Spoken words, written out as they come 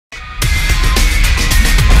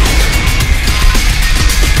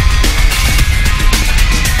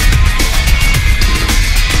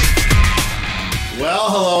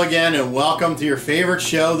again, and welcome to your favorite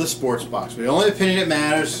show, The Sports Box. The only opinion that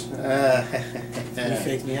matters. You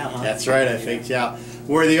faked me out, huh? That's right, I faked you out.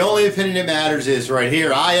 Where the only opinion that matters is right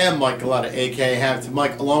here. I am Mike Galetta, a.k.a. Hampton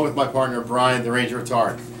Mike, along with my partner, Brian, the Ranger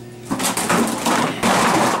Retard.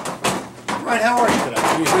 Brian, how are you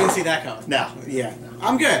today? You didn't see that coming. No. Yeah.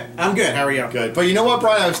 I'm good. I'm good. How are you? Good. But you know what,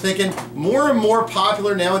 Brian? I was thinking, more and more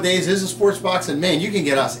popular nowadays is the Sports Box, and man, you can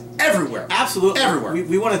get us everywhere. Absolutely. Everywhere.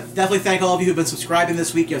 We want to definitely thank all of you who've been subscribing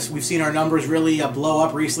this week. Yes, we've seen our numbers really blow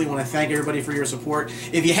up recently. Want to thank everybody for your support.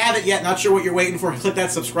 If you haven't yet, not sure what you're waiting for, click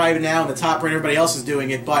that subscribe now in the top right. Everybody else is doing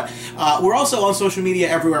it. But we're also on social media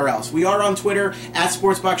everywhere else. We are on Twitter,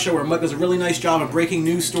 @SportsBoxShow, where Mike does a really nice job of breaking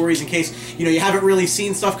news stories in case you haven't really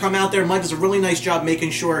seen stuff come out there. Mike does a really nice job making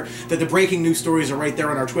sure that the breaking news stories are right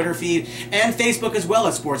there on our Twitter feed. And Facebook as well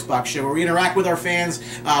as Sports Box Show, where we interact with our fans.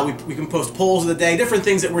 We can post polls of the day, different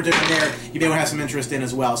things that we're doing there you may have some interest in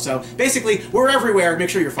as well. So basically, we're everywhere. Make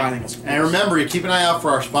sure you're finding us. And remember, you keep an eye out for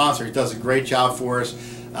our sponsor. He does a great job for us.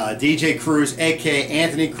 DJ Cruz, a.k.a.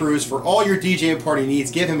 Anthony Cruz. For all your DJ and party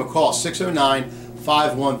needs, give him a call,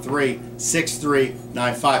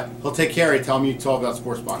 609-513-6395. He'll take care of you. Tell him you talk about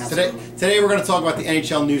Sports Box. Today we're going to talk about the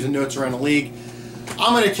NHL news and notes around the league.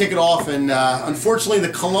 I'm going to kick it off, and unfortunately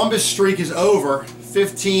the Columbus streak is over.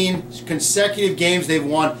 15 consecutive games they've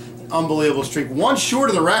won. Unbelievable streak. One short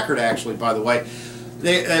of the record, actually, by the way.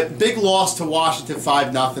 A big loss to Washington,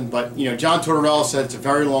 5-0, but John Tortorella said it's a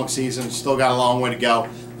very long season, still got a long way to go.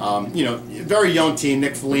 Very young team,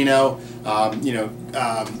 Nick Foligno,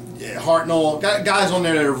 Hartnell, guys on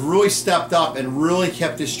there that have really stepped up and really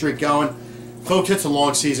kept this streak going. Folks, it's a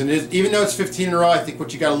long season. Even though it's 15 in a row, I think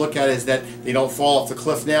what you got to look at is that they don't fall off the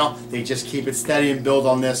cliff now. They just keep it steady and build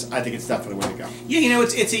on this. I think it's definitely the way to go. Yeah,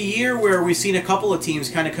 it's a year where we've seen a couple of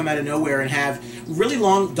teams kind of come out of nowhere and have really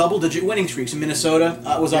long double-digit winning streaks. Minnesota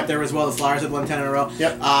was up there as well. The Flyers have won 10 in a row.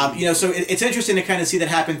 Yep. So it's interesting to kind of see that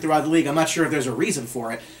happen throughout the league. I'm not sure if there's a reason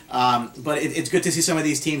for it, but it's good to see some of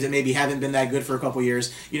these teams that maybe haven't been that good for a couple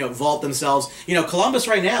years, vault themselves. Columbus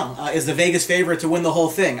right now is the Vegas favorite to win the whole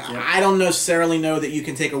thing. Yep. I don't necessarily know that you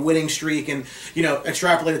can take a winning streak and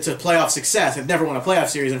extrapolate it to playoff success. They've never won a playoff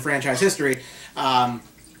series in franchise history.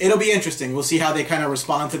 It'll be interesting. We'll see how they kind of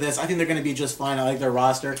respond to this. I think they're going to be just fine. I like their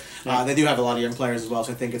roster. Yeah. They do have a lot of young players as well,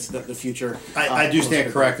 so I think it's the future. I do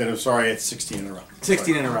stand corrected. I'm sorry, it's 16 in a row.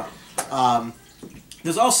 16 in a row.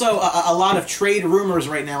 There's also a lot of trade rumors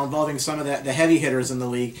right now involving some of the heavy hitters in the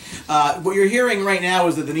league. What you're hearing right now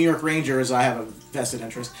is that the New York Rangers, I have a vested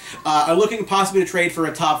interest, are looking possibly to trade for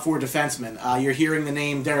a top 4 defenseman. You're hearing the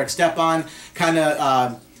name Derek Stepan kind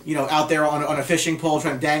of out there on a fishing pole,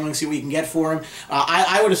 trying to dangling, see what you can get for him.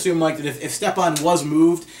 I would assume, Mike, that if Stepan was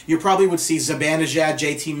moved, you probably would see Zibanejad,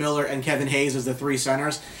 JT Miller, and Kevin Hayes as the 3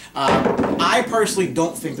 centers. I personally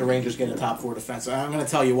don't think the Rangers get a top 4 defense. I'm going to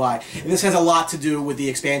tell you why. And this has a lot to do with the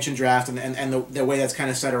expansion draft and the way that's kind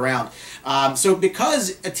of set around. So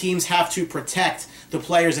because teams have to protect the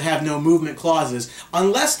players that have no movement clauses,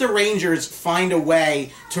 unless the Rangers find a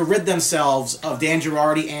way to rid themselves of Dan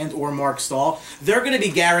Girardi and or Mark Stahl, they're going to be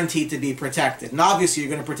guaranteed to be protected. And obviously you're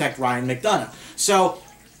going to protect Ryan McDonough. So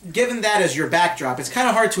given that as your backdrop, it's kind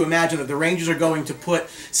of hard to imagine that the Rangers are going to put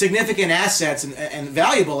significant assets and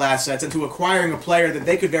valuable assets into acquiring a player that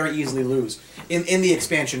they could very easily lose in the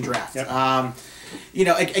expansion draft. Yep.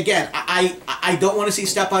 Again, I don't want to see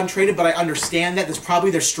Stepan traded, but I understand that. That's probably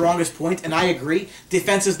their strongest point, and I agree.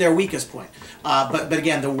 Defense is their weakest point. But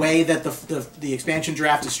again, the way that the expansion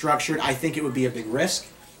draft is structured, I think it would be a big risk.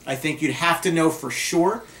 I think you'd have to know for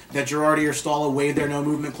sure that Girardi or Stahl waived their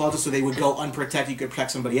no-movement clauses, so they would go unprotected. You could protect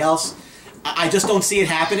somebody else. I just don't see it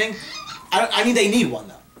happening. I mean, they need one,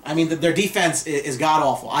 though. I mean, their defense is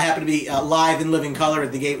god-awful. I happen to be live in living color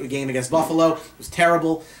at the game against Buffalo. It was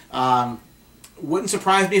terrible. Wouldn't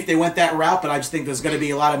surprise me if they went that route, but I just think there's going to be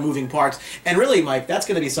a lot of moving parts. And really, Mike, that's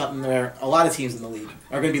going to be something where a lot of teams in the league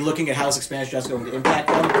are going to be looking at how this expansion draft is going to impact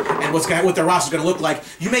them and what their roster is going to look like.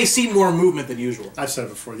 You may see more movement than usual. I've said it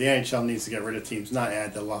before. The NHL needs to get rid of teams, not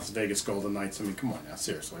add the Las Vegas Golden Knights. I mean, come on now,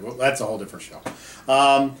 seriously. Well, that's a whole different show.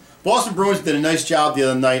 Boston Bruins did a nice job the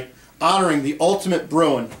other night honoring the ultimate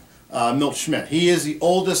Bruin, Milt Schmidt. He is the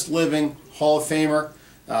oldest living Hall of Famer.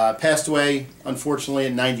 Passed away, unfortunately,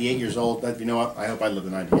 at 98 years old. You know what? I hope I live to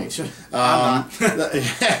 98.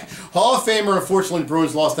 Hall of Famer, unfortunately, the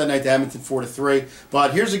Bruins lost that night to Edmonton 4-3.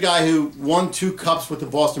 But here's a guy who won 2 cups with the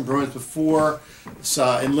Boston Bruins before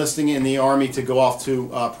enlisting in the Army to go off to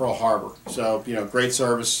Pearl Harbor. So, great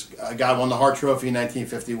service. A guy won the Hart Trophy in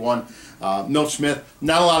 1951. Milt Smith,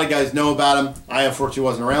 not a lot of guys know about him. I unfortunately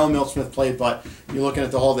wasn't around when Milt Smith played, but you're looking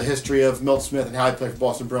at the history of Milt Smith and how he played for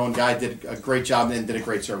Boston Bruin. Guy did a great job and did a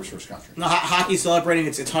great service for his country. No, hockey's celebrating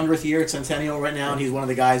its 100th year, its centennial right now, and he's one of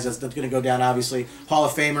the guys that's going to go down, obviously, Hall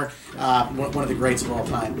of Famer, one of the greats of all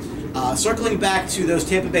time. Circling back to those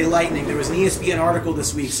Tampa Bay Lightning, there was an ESPN article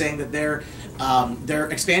this week saying that their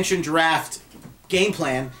expansion draft game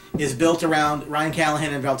plan is built around Ryan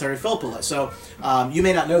Callahan and Valteri Filppula. So you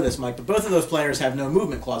may not know this, Mike, but both of those players have no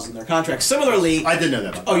movement clauses in their contracts. Similarly, I did know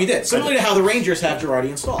that. Oh, you did. Similarly to how the Rangers have Girardi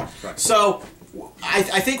installed. Right. So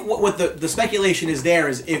I think what the speculation is there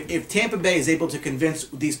is if Tampa Bay is able to convince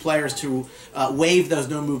these players to waive those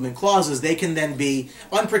no movement clauses, they can then be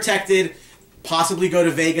unprotected, possibly go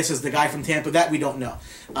to Vegas as the guy from Tampa. That we don't know.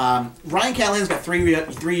 Ryan Callahan's got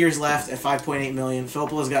 3 years left at $5.8 million.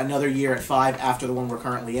 Filppula's got another year at $5 million after the one we're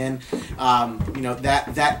currently in. You know,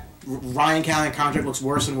 that Ryan Callahan contract looks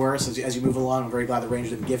worse and worse as you move along. I'm very glad the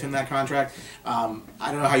Rangers didn't give him that contract. I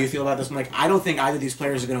don't know how you feel about this, Mike. I don't think either of these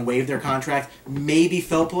players are going to waive their contract. Maybe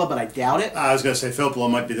Filppula, but I doubt it. I was going to say Filppula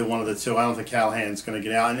might be the one of the two. I don't think Callahan's going to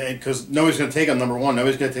get out, because nobody's going to take him, number one.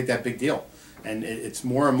 Nobody's going to take that big deal. And it's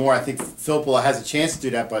more and more, I think Filppula has a chance to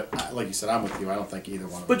do that, but like you said, I'm with you. I don't think either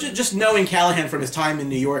one of them. But just knowing Callahan from his time in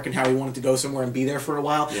New York and how he wanted to go somewhere and be there for a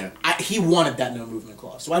while, yeah. He wanted that no movement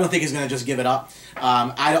clause. So I don't think he's going to just give it up.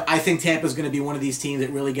 I think Tampa's going to be one of these teams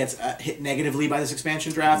that really gets hit negatively by this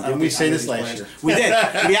expansion draft. Didn't we say this last year? We did.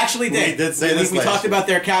 We actually did. We did say this last year. We talked about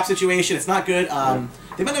their cap situation. It's not good.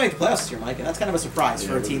 They might not make the playoffs this year, Mike, and that's kind of a surprise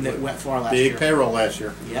for a team that went far last year. Big payroll last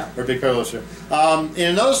year. Yeah. Or big payroll this year.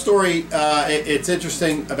 In another story, it's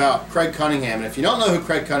interesting about Craig Cunningham. And if you don't know who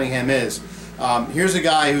Craig Cunningham is, here's a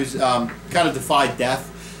guy who's kind of defied death.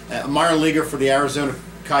 A minor leaguer for the Arizona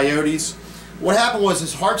Coyotes. What happened was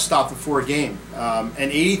his heart stopped before a game. And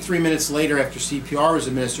 83 minutes later, after CPR was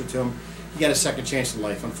administered to him, he got a second chance in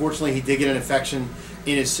life. Unfortunately, he did get an infection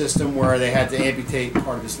in his system where they had to amputate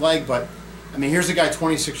part of his leg, but I mean, here's a guy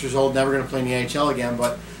 26 years old, never going to play in the NHL again,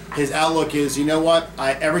 but his outlook is, you know what,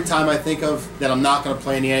 every time I think of that I'm not going to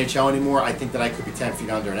play in the NHL anymore, I think that I could be 10 feet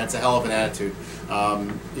under, and that's a hell of an attitude.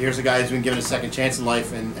 Here's a guy who's been given a second chance in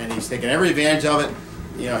life, and he's taking every advantage of it.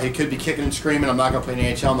 You know, he could be kicking and screaming, I'm not going to play in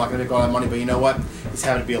the NHL, I'm not going to make all that money, but you know what, he's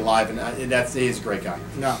having to be alive, and he's a great guy.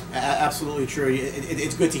 No, absolutely true.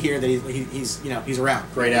 It's good to hear that he's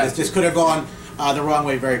around. Great attitude. This could have gone the wrong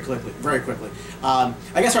way very quickly. I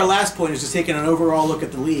guess our last point is just taking an overall look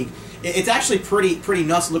at the league. It's actually pretty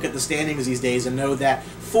nuts to look at the standings these days and know that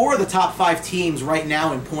 4 of the top 5 teams right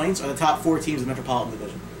now in points are the top 4 teams in the Metropolitan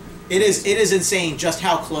Division. It is insane just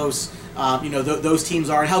how close those teams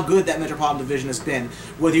are and how good that Metropolitan Division has been.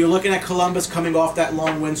 Whether you're looking at Columbus coming off that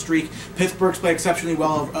long win streak, Pittsburgh's played exceptionally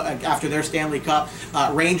well after their Stanley Cup,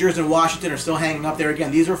 Rangers and Washington are still hanging up there. Again,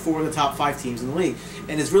 these are 4 of the top 5 teams in the league.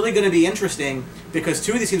 And it's really going to be interesting because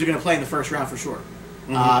 2 of these teams are going to play in the first round for sure.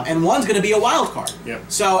 And one's going to be a wild card. Yep.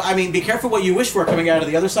 So, I mean, be careful what you wish for coming out of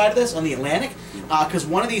the other side of this, on the Atlantic, because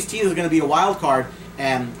one of these teams is going to be a wild card,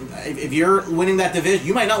 and if you're winning that division,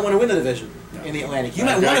 you might not want to win the division in the Atlantic. You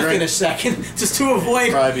might want to finish second just to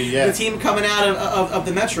avoid the team coming out of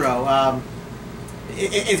the Metro.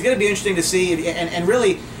 It's going to be interesting to see, and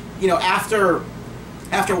really, after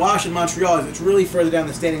Washington, Montreal, it's really further down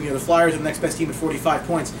the standing. The Flyers are the next best team at 45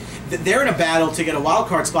 points. They're in a battle to get a wild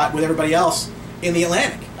card spot with everybody else in the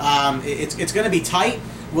Atlantic. It's going to be tight.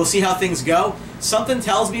 We'll see how things go. Something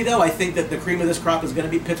tells me, though, I think that the cream of this crop is going to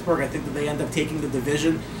be Pittsburgh. I think that they end up taking the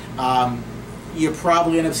division. You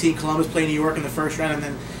probably end up seeing Columbus play New York in the first round, and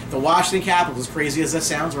then the Washington Capitals, as crazy as that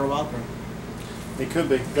sounds, are a wild card. They could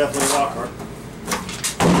be. Definitely a wild card.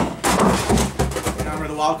 Remember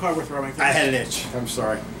the wild card we're throwing? I had an itch. I'm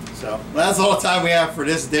sorry. So that's all the time we have for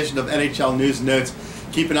this edition of NHL News and Notes.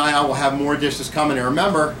 Keep an eye out. We'll have more dishes coming. And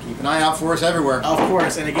remember, keep an eye out for us everywhere. Of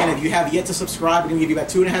course. And again, if you have yet to subscribe, we're going to give you about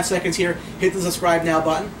 2.5 seconds here. Hit the subscribe now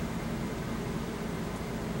button.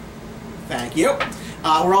 Thank you.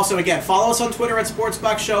 We're also, again, follow us on Twitter at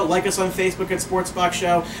SportsBox Show. Like us on Facebook at SportsBox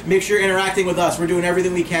Show. Make sure you're interacting with us. We're doing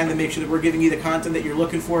everything we can to make sure that we're giving you the content that you're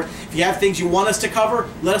looking for. If you have things you want us to cover,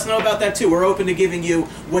 let us know about that too. We're open to giving you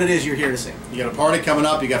what it is you're here to see. You got a party coming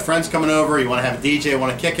up. You got friends coming over. You want to have a DJ.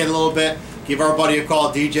 Want to kick it a little bit. Give our buddy a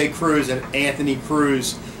call, DJ Cruz at Anthony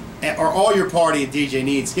Cruz. Or all your party and DJ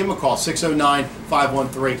needs, give him a call,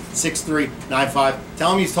 609-513-6395.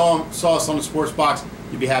 Tell him you saw us on the Sports Box.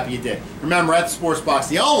 You'll be happy you did. Remember, at the Sports Box,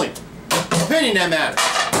 the only opinion that matters.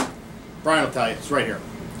 Brian will tell you. It's right here.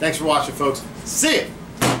 Thanks for watching, folks. See ya.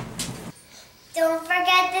 Don't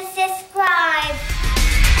forget to subscribe.